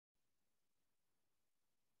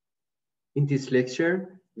In this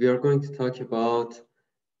lecture, we are going to talk about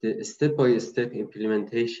the step-by-step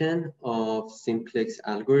implementation of Simplex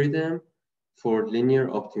algorithm for linear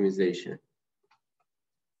optimization.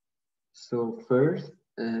 So first,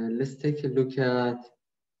 let's take a look at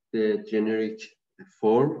the generic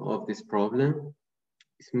form of this problem.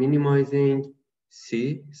 It's minimizing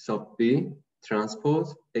C sub B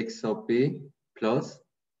transpose X sub B plus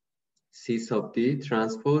C sub D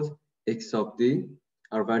transpose X sub D.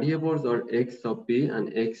 Our variables are X sub B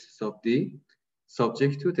and X sub D,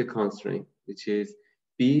 subject to the constraint, which is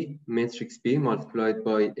B matrix B multiplied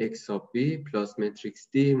by X sub B plus matrix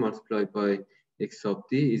D multiplied by X sub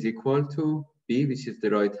D is equal to B, which is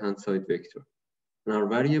the right-hand side vector. And our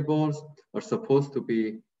variables are supposed to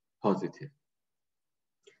be positive.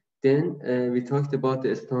 Then we talked about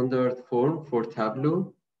the standard form for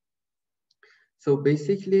Tableau. So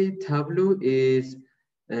basically, Tableau is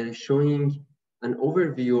showing an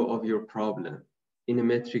overview of your problem in a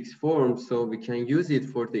matrix form, so we can use it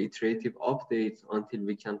for the iterative updates until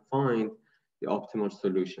we can find the optimal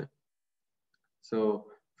solution. So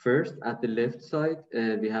first, at the left side,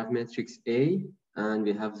 we have matrix A, and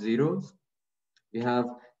we have zeros. We have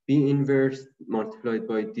B inverse multiplied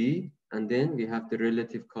by D, and then we have the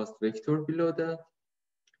relative cost vector below that.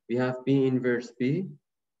 We have B inverse B,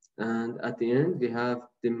 and at the end, we have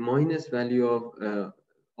the minus value of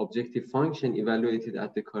objective function evaluated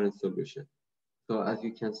at the current solution. So as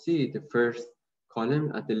you can see, the first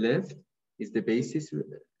column at the left is the basis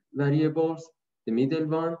variables. The middle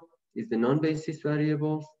one is the non-basis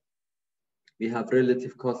variables. We have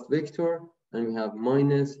relative cost vector, and we have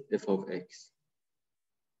minus f of x.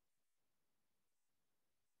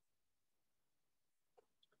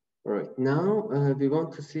 All right, now we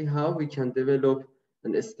want to see how we can develop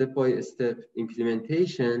a step-by-step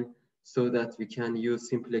implementation so that we can use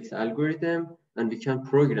Simplex algorithm and we can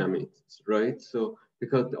program it, right? So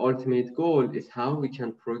because the ultimate goal is how we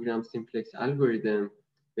can program Simplex algorithm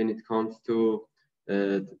when it comes to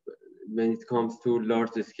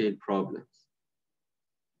large-scale problems.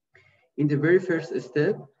 In the very first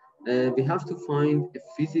step, we have to find a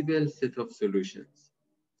feasible set of solutions.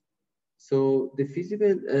 So the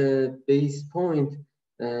feasible base point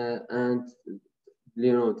and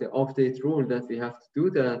the update rule that we have to do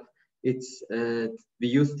that, it's we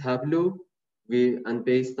use Tableau, and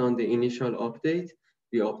based on the initial update,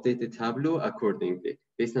 we update the Tableau accordingly,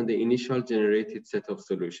 based on the initial generated set of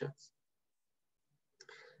solutions.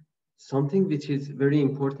 Something which is very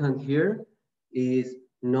important here is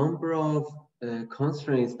number of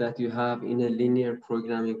constraints that you have in a linear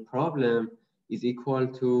programming problem is equal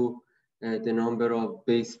to the number of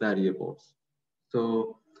base variables.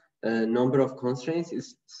 So number of constraints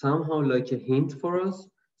is somehow like a hint for us,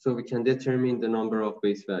 so we can determine the number of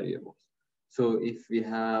base variables. So if we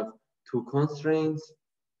have 2 constraints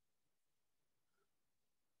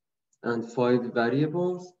and 5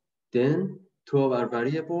 variables, then 2 of our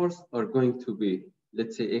variables are going to be,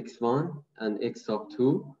 let's say x1 and x sub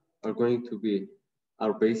 2 are going to be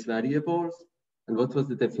our base variables. And what was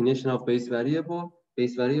the definition of base variable?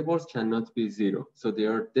 Base variables cannot be 0, so they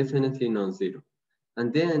are definitely non-zero.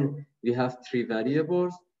 And then we have 3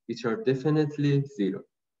 variables which are definitely 0.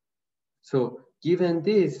 So given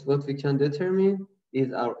this, what we can determine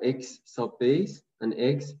is our x sub base and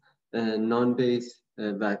x non-base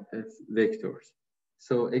vectors.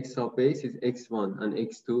 So x sub base is x1 and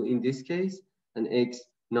x2 in this case, and x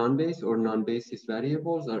non-base or non-basis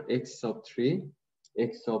variables are x sub 3,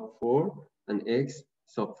 x sub 4, and x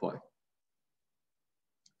sub 5.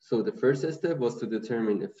 So the first step was to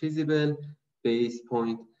determine a feasible base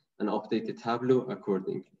point and update the Tableau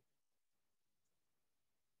accordingly.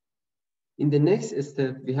 In the next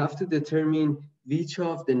step, we have to determine which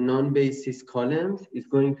of the non-basis columns is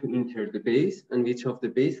going to enter the base and which of the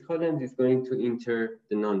base columns is going to enter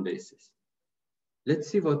the non-basis. Let's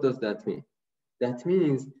see what does that mean. That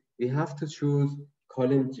means we have to choose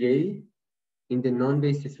column J in the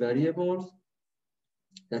non-basis variables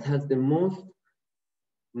that has the most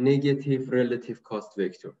negative relative cost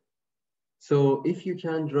vector. So if you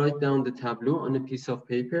can write down the Tableau on a piece of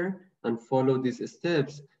paper and follow these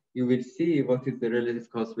steps, you will see what is the relative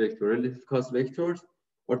cost vector. Relative cost vectors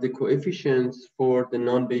are the coefficients for the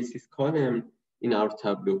non-basis column in our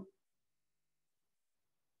Tableau.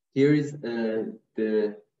 Here is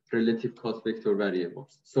the relative cost vector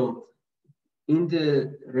variables. So in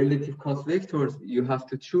the relative cost vectors, you have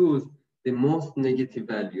to choose the most negative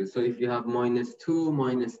value. So if you have -2,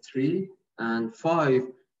 -3, and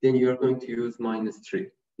 5, then you're going to use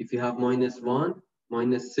 -3. If you have -1,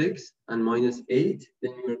 -6, and -8,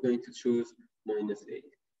 then you're going to choose -8,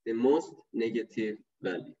 the most negative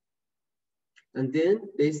value. And then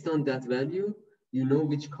based on that value, you know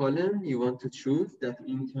which column you want to choose that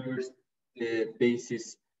enters the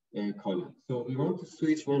basis column. So we want to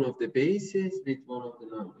switch one of the bases with one of the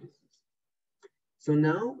non-bases. So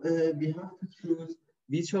now we have to choose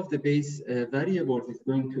which of the base variables is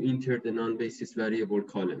going to enter the non-basis variable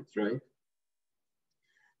columns, right?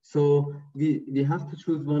 So we have to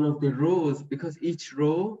choose one of the rows because each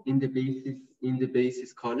row in the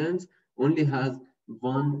basis columns only has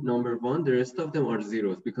number one. The rest of them are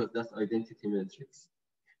zeros because that's identity matrix.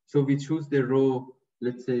 So we choose the row,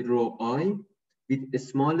 let's say row I, with the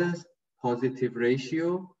smallest positive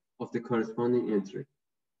ratio of the corresponding entry.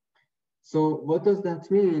 So what does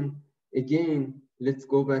that mean? Again, let's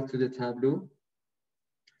go back to the tableau.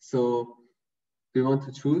 So we want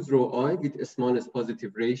to choose row I with the smallest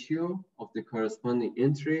positive ratio of the corresponding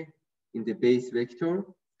entry in the base vector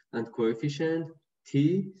and coefficient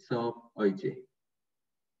T sub ij.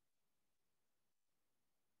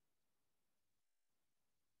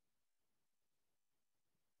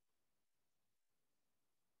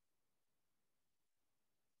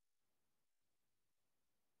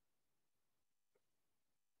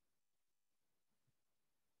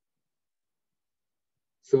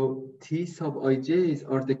 So T sub ij's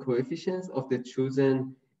are the coefficients of the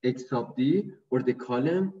chosen x sub d or the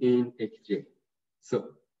column in xj.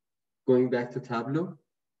 So going back to Tableau,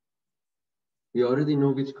 we already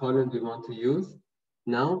know which column we want to use.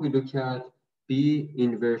 Now we look at B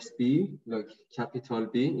inverse B, like capital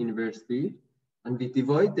B inverse B, and we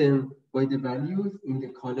divide them by the values in the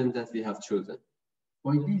column that we have chosen.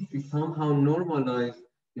 By this, we somehow normalize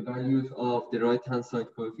the values of the right-hand side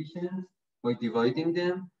coefficients by dividing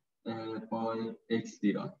them by x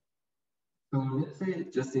di. So let's say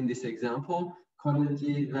just in this example, column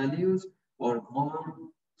G values are 1,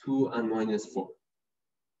 2, and minus 4.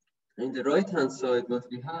 In the right-hand side, what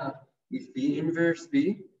we have is B inverse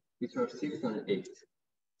B, which are 6 and 8.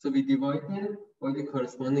 So we divide them by the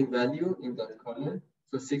corresponding value in that column.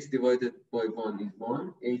 So 6 divided by 1 is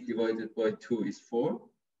 1, 8 divided by 2 is 4.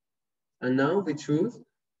 And now we choose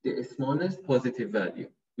the smallest positive value,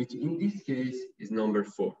 which in this case is number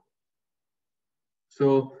 4.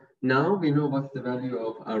 So now we know what's the value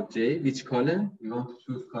of our J, which column. We want to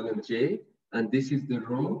choose column J, and this is the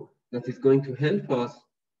row that is going to help us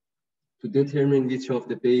to determine which of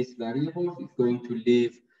the base variables is going to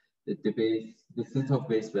leave the set of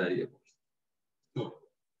base variables. So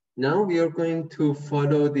now we are going to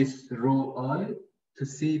follow this row I to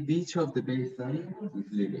see which of the base variables is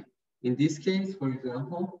leaving. In this case, for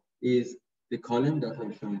example, is the column that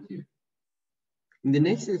I'm showing here. In the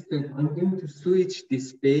next step, I'm going to switch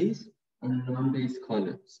this base and non-base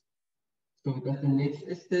columns. So that's the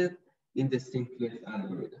next step in the simplex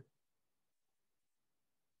algorithm.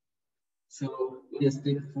 So in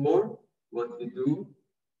step 4, what we do,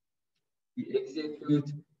 we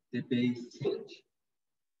execute the base change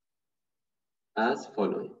as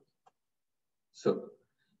following. So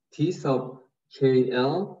T sub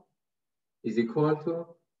KL is equal to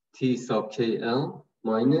T sub KL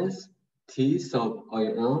minus T sub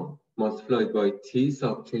IL multiplied by T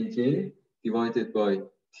sub KJ divided by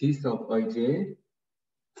T sub IJ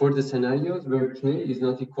for the scenarios where K is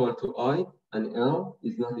not equal to I and L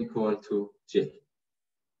is not equal to J.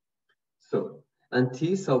 So, and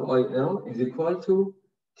T sub IL is equal to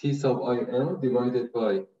T sub IL divided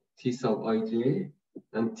by T sub IJ,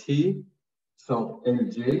 and T sub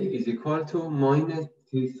LJ is equal to minus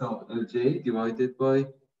T sub LJ divided by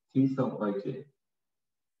T sub IJ.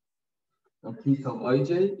 And T sub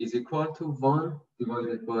IJ is equal to 1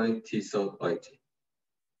 divided by T sub IJ.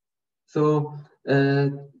 So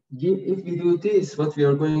if we do this, what we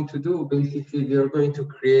are going to do, basically, we are going to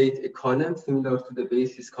create a column similar to the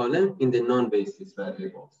basis column in the non-basis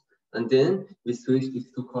variables. And then we switch these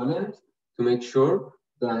two columns to make sure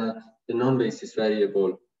that the non-basis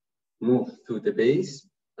variable moves to the base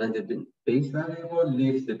and the base variable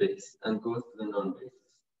leaves the base and goes to the non-basis.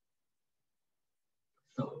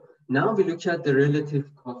 So now we look at the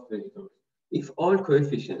relative cost vectors. If all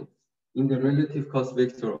coefficients in the relative cost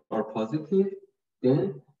vector are positive,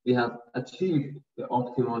 then we have achieved the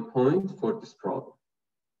optimal point for this problem.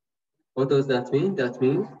 What does that mean? That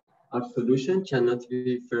means our solution cannot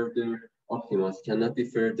be further optimized, cannot be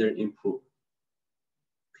further improved.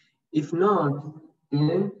 If not,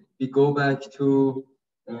 then we go back to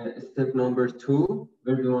step number 2,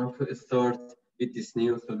 where we want to start with this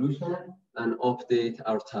new solution and update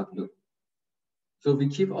our tableau. So we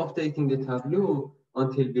keep updating the tableau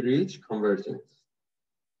until we reach convergence.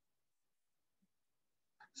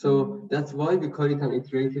 So that's why we call it an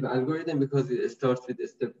iterative algorithm, because it starts with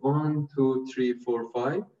step 1, 2, 3, 4,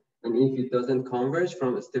 5, And if it doesn't converge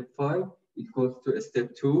from step 5, it goes to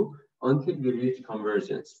step 2 until we reach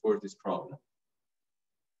convergence for this problem.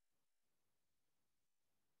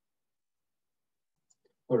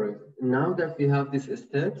 All right, now that we have these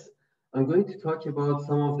steps, I'm going to talk about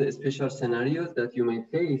some of the special scenarios that you may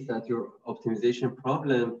face that your optimization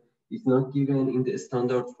problem is not given in the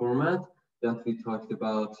standard format that we talked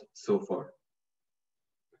about so far.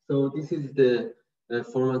 So this is the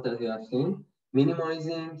format that we have seen.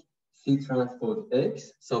 Minimizing C transpose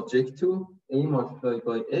X subject to A multiplied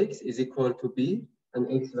by X is equal to B, and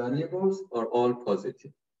X variables are all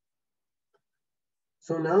positive.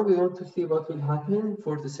 So now we want to see what will happen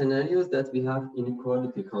for the scenarios that we have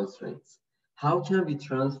inequality constraints. How can we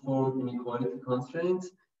transform inequality constraints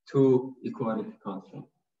to equality constraints?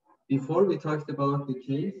 Before we talked about the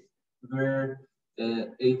case where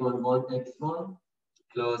A11x1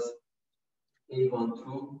 plus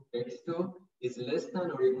A12 x2 is less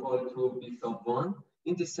than or equal to B sub 1.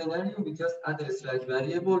 In this scenario, we just add a slack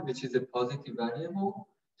variable, which is a positive variable,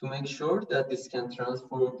 to make sure that this can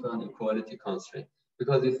transform to an equality constraint.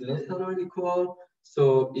 Because it's less than or equal,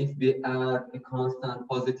 so if we add a constant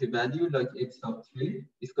positive value like x sub 3,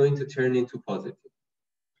 it's going to turn into positive.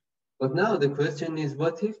 But now the question is,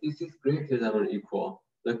 what if this is greater than or equal,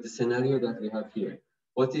 like the scenario that we have here?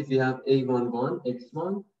 What if we have A11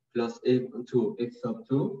 x1 plus A12 x sub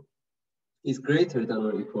 2 is greater than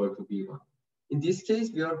or equal to B1? In this case,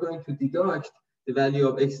 we are going to deduct the value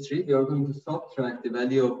of x3. We are going to subtract the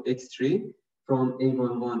value of x3 from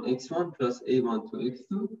A11 x1 plus A12 x2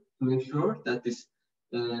 to make sure that this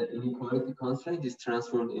inequality constraint is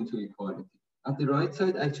transformed into equality. At the right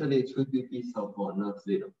side, actually, it should be B sub 1, not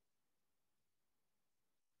 0.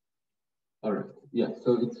 All right, yeah,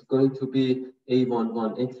 so it's going to be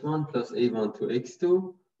A11 x1 plus A12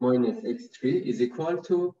 x2 minus x3 is equal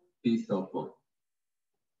to B sub 1.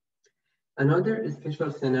 Another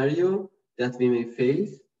special scenario that we may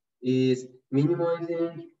face is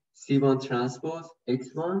minimizing C1 transpose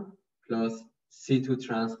x1 plus C2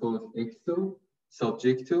 transpose x2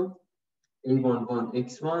 subject to A11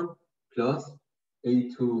 x1 plus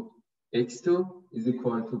A2 x2 is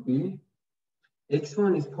equal to B.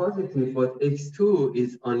 X1 is positive, but X2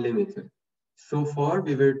 is unlimited. So far,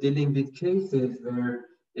 we were dealing with cases where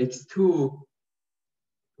X2,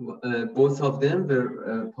 both of them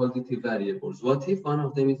were positive variables. What if one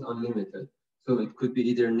of them is unlimited? So it could be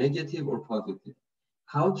either negative or positive.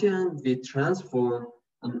 How can we transform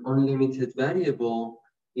an unlimited variable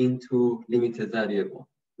into limited variable,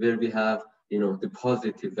 where we have, the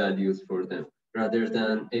positive values for them, rather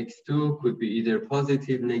than X2 could be either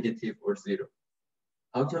positive, negative, or 0?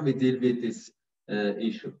 How can we deal with this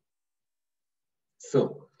issue?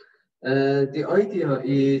 So the idea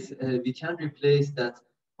is we can replace that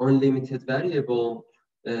unlimited variable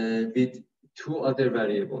with two other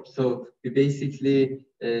variables. So we basically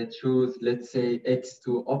choose, let's say,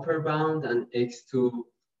 x2 upper bound and x2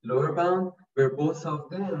 lower bound, where both of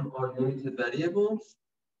them are limited variables,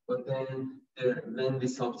 but then when we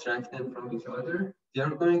subtract them from each other, they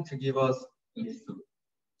are going to give us x2.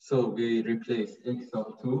 So we replace x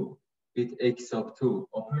sub 2 with x sub 2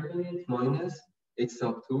 upper limit minus x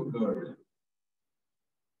sub 2 lower limit,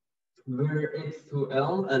 where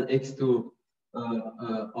x2L and x2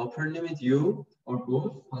 upper limit u are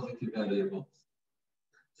both positive variables.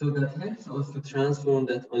 So that helps us to transform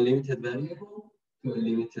that unlimited variable to a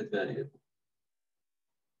limited variable.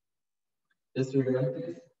 Let's rewrite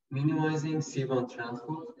this. Minimizing C1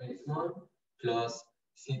 transpose x1 plus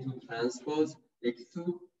C2 transpose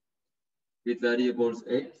x2 with variables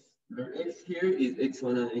x, where x here is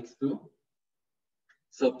x1 and x2,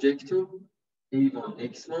 subject to A1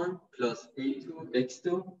 x1 plus A2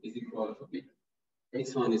 x2 is equal to B.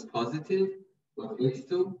 X1 is positive, but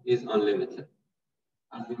x2 is unlimited.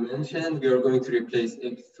 As we mentioned, we are going to replace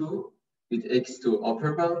x2 with x2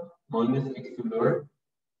 upper bound minus x2 lower,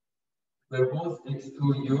 where both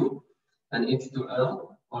x2u and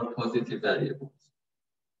x2l are positive variables.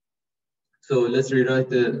 So let's rewrite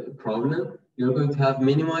the problem. You're going to have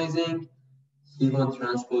minimizing C1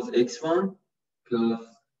 transpose x1 plus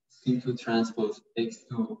C2 transpose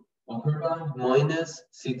x2 upper bound minus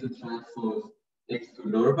C2 transpose x2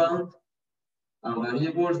 lower bound. Our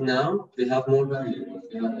variables now, we have more variables.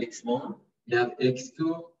 We have x1, we have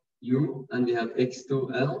x2u, and we have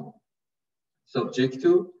x2l, subject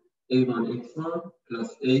to A1 x1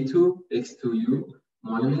 plus A2 x2u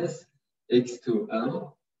minus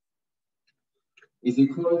x2l is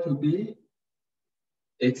equal to B,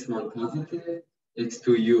 x1 positive,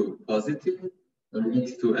 x2u positive, and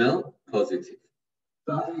x2l positive.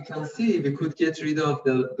 So as you can see, we could get rid of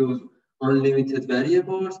those unlimited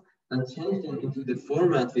variables and change them into the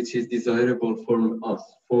format which is desirable for us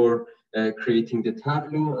for creating the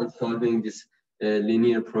Tableau and solving this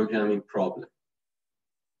linear programming problem.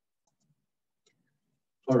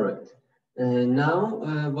 All right.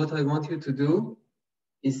 Now, what I want you to do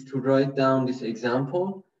is to write down this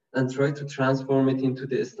example and try to transform it into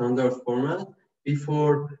the standard format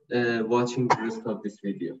before watching the rest of this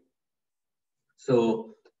video.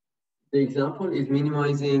 So the example is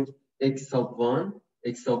minimizing x sub 1,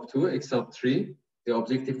 x sub 2, x sub 3, the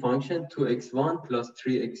objective function 2x1 plus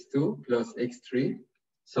 3x2 plus x3,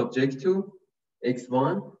 subject to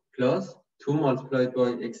x1 plus 2 multiplied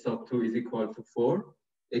by x sub 2 is equal to 4,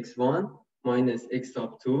 x1 minus x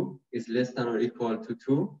sub 2 is less than or equal to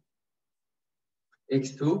 2,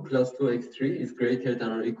 x2 plus 2x3 is greater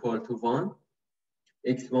than or equal to 1,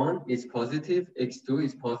 x1 is positive, x2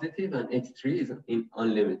 is positive, and x3 is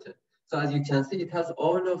unlimited. So as you can see, it has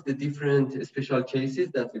all of the different special cases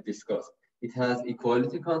that we discussed. It has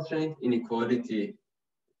equality constraint, inequality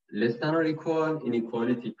less than or equal,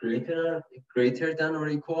 inequality greater than or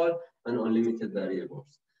equal, and unlimited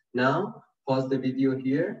variables. Now, pause the video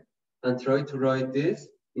here and try to write this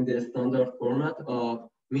in the standard format of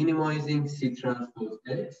minimizing C transpose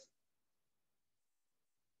X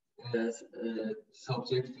as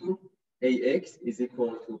subject to AX is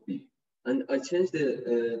equal to B. And I changed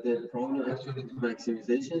the problem actually to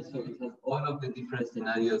maximization, so it has all of the different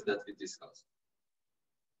scenarios that we discussed.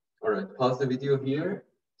 All right, pause the video here,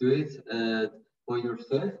 do it by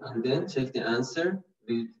yourself, and then check the answer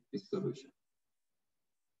with the solution.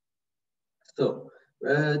 So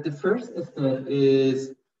the first step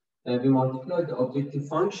is we multiply the objective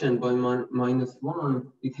function by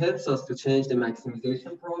 -1. It helps us to change the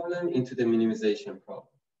maximization problem into the minimization problem.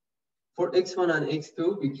 For x1 and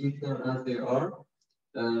x2, we keep them as they are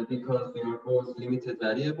because they are both limited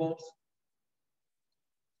variables.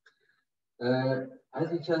 As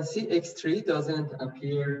you can see, x3 doesn't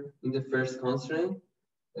appear in the first constraint.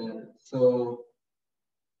 So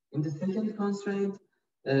in the second constraint,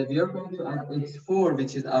 we are going to add x4,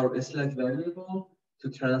 which is our slack variable, to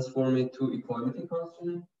transform it to equality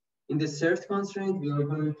constraint. In the third constraint, we are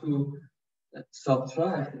going to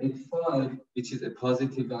subtract x5, which is a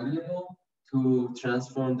positive variable, to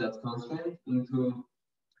transform that constraint into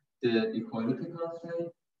the equality constraint.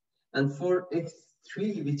 And for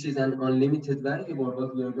x3, which is an unlimited variable,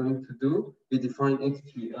 what we are going to do, we define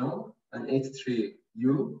x3l and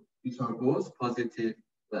x3u, which are both positive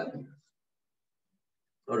values.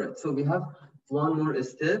 All right, so we have one more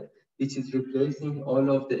step, which is replacing all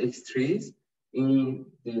of the x3s in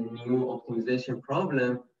the new optimization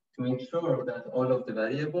problem to make sure that all of the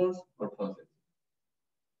variables are positive.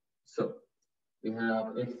 So we have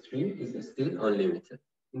x3 is still unlimited.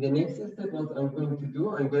 In the next step, what I'm going to do,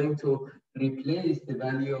 I'm going to replace the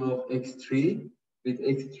value of x3 with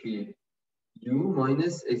x3u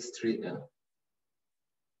minus x3l.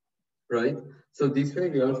 Right? So this way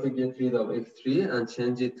we also get rid of x3 and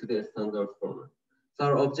change it to the standard format. So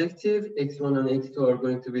our objective, x1 and x2 are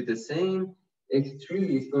going to be the same. x3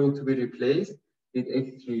 is going to be replaced with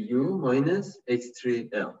x3u minus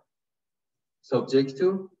x3l. Subject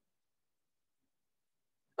to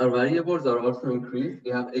our variables are also increased.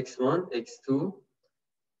 We have x1, x2,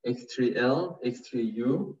 x3l,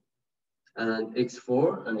 x3u, and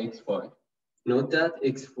x4 and x5. Note that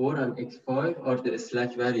x4 and x5 are the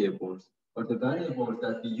slack variables, or the variables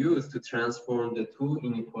that we use to transform the two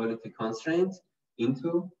inequality constraints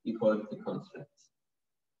into equality constraints.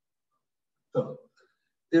 So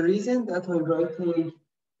the reason that I'm writing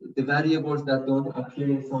the variables that don't appear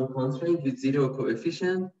in some constraint with zero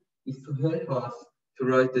coefficient is to help us to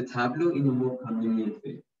write the Tableau in a more convenient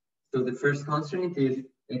way. So the first constraint is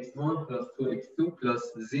x1 plus 2x2 plus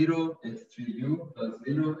 0, x3u plus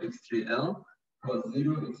 0, x3l plus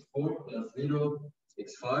 0, x4 plus 0,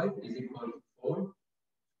 x5 is equal to 4.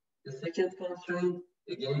 The second constraint,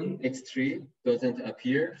 again, x3 doesn't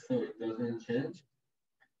appear, so it doesn't change.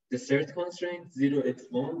 The third constraint, 0,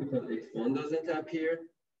 x1, because x1 doesn't appear.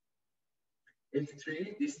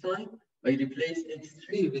 x3, this time, I replace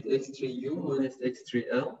x3 with x3u minus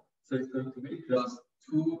x3l. So it's going to be plus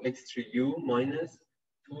 2 x3u minus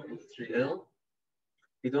 2 x3l.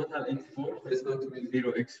 We don't have x4, so it's going to be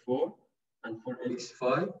 0 x4. And for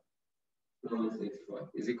x5, minus x5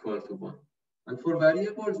 is equal to 1. And for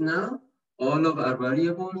variables now, all of our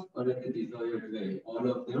variables are in the desired way. All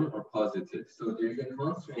of them are positive. So there's a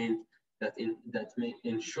constraint that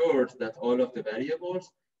ensures that all of the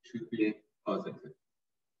variables should be positive.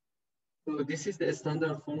 So this is the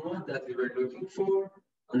standard format that we were looking for.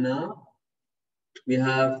 And now we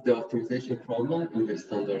have the optimization problem in the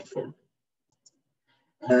standard form.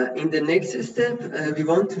 In the next step, we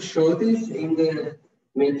want to show this in the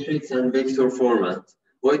matrix and vector format.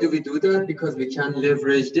 Why do we do that? Because we can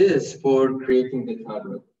leverage this for creating the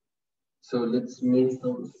tableau. So let's make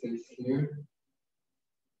some space here.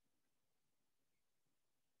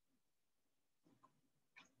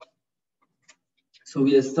 So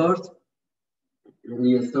we start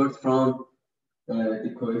from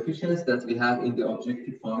the coefficients that we have in the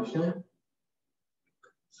objective function.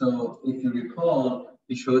 So if you recall,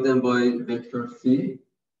 we show them by vector C.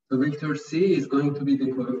 So vector C is going to be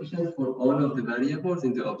the coefficient for all of the variables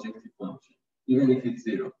in the objective function, even if it's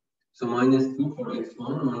 0. So -2 for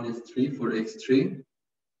x1, -3 for x3,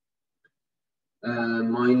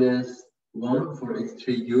 -1 for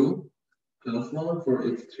x3u, +1 for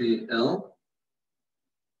x3l,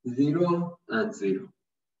 0 and 0.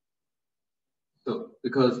 So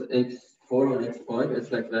because x4 and x5,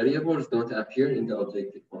 it's like variables don't appear in the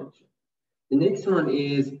objective function. The next one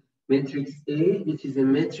is matrix A, which is a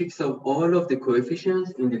matrix of all of the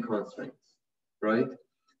coefficients in the constraints, right?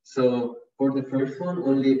 So for the first one,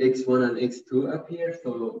 only x1 and x2 appear. So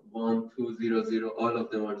 1, 2, 0, 0, all of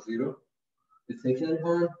them are 0. The second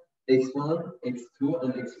one, x1, x2,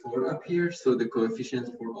 and x4 appear. So the coefficients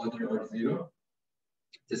for other are 0.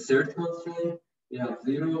 The third constraint, we have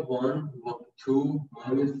 0, 1, 2,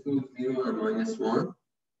 -2, 0, and -1.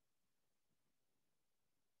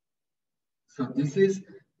 So this is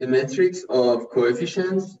the matrix of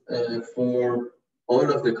coefficients for all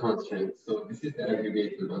of the constraints. So this is the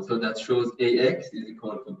aggregated one. So that shows AX is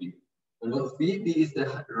equal to B. And what's B? B is the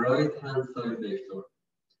right-hand side vector.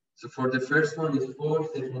 So for the first one is 4,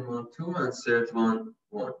 second one 2, and third one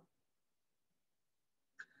 1.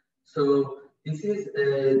 So this is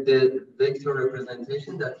the vector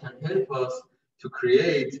representation that can help us to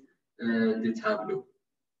create the tableau.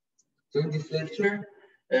 So in this lecture,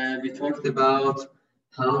 we talked about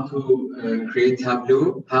how to create tableau,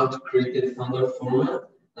 how to create a standard format,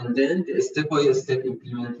 and then the step-by-step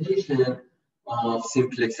implementation of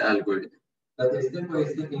simplex algorithm. But the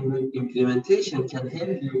step-by-step implementation can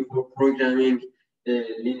help you for programming a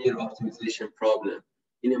linear optimization problem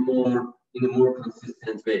in a more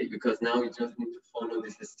consistent way, because now you just need to follow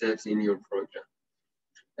these steps in your program.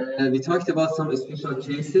 We talked about some special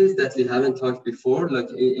cases that we haven't talked before, like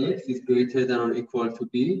AX is greater than or equal to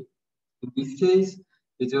B. In this case,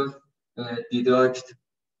 we just deduct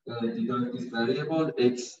this variable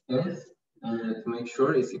XS to make sure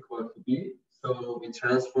it's equal to B. So we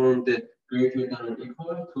transform the greater than or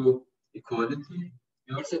equal to equality.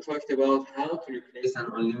 We also talked about how to replace an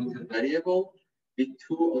unlimited variable with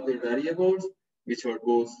 2 other variables which are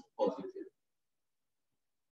both positive.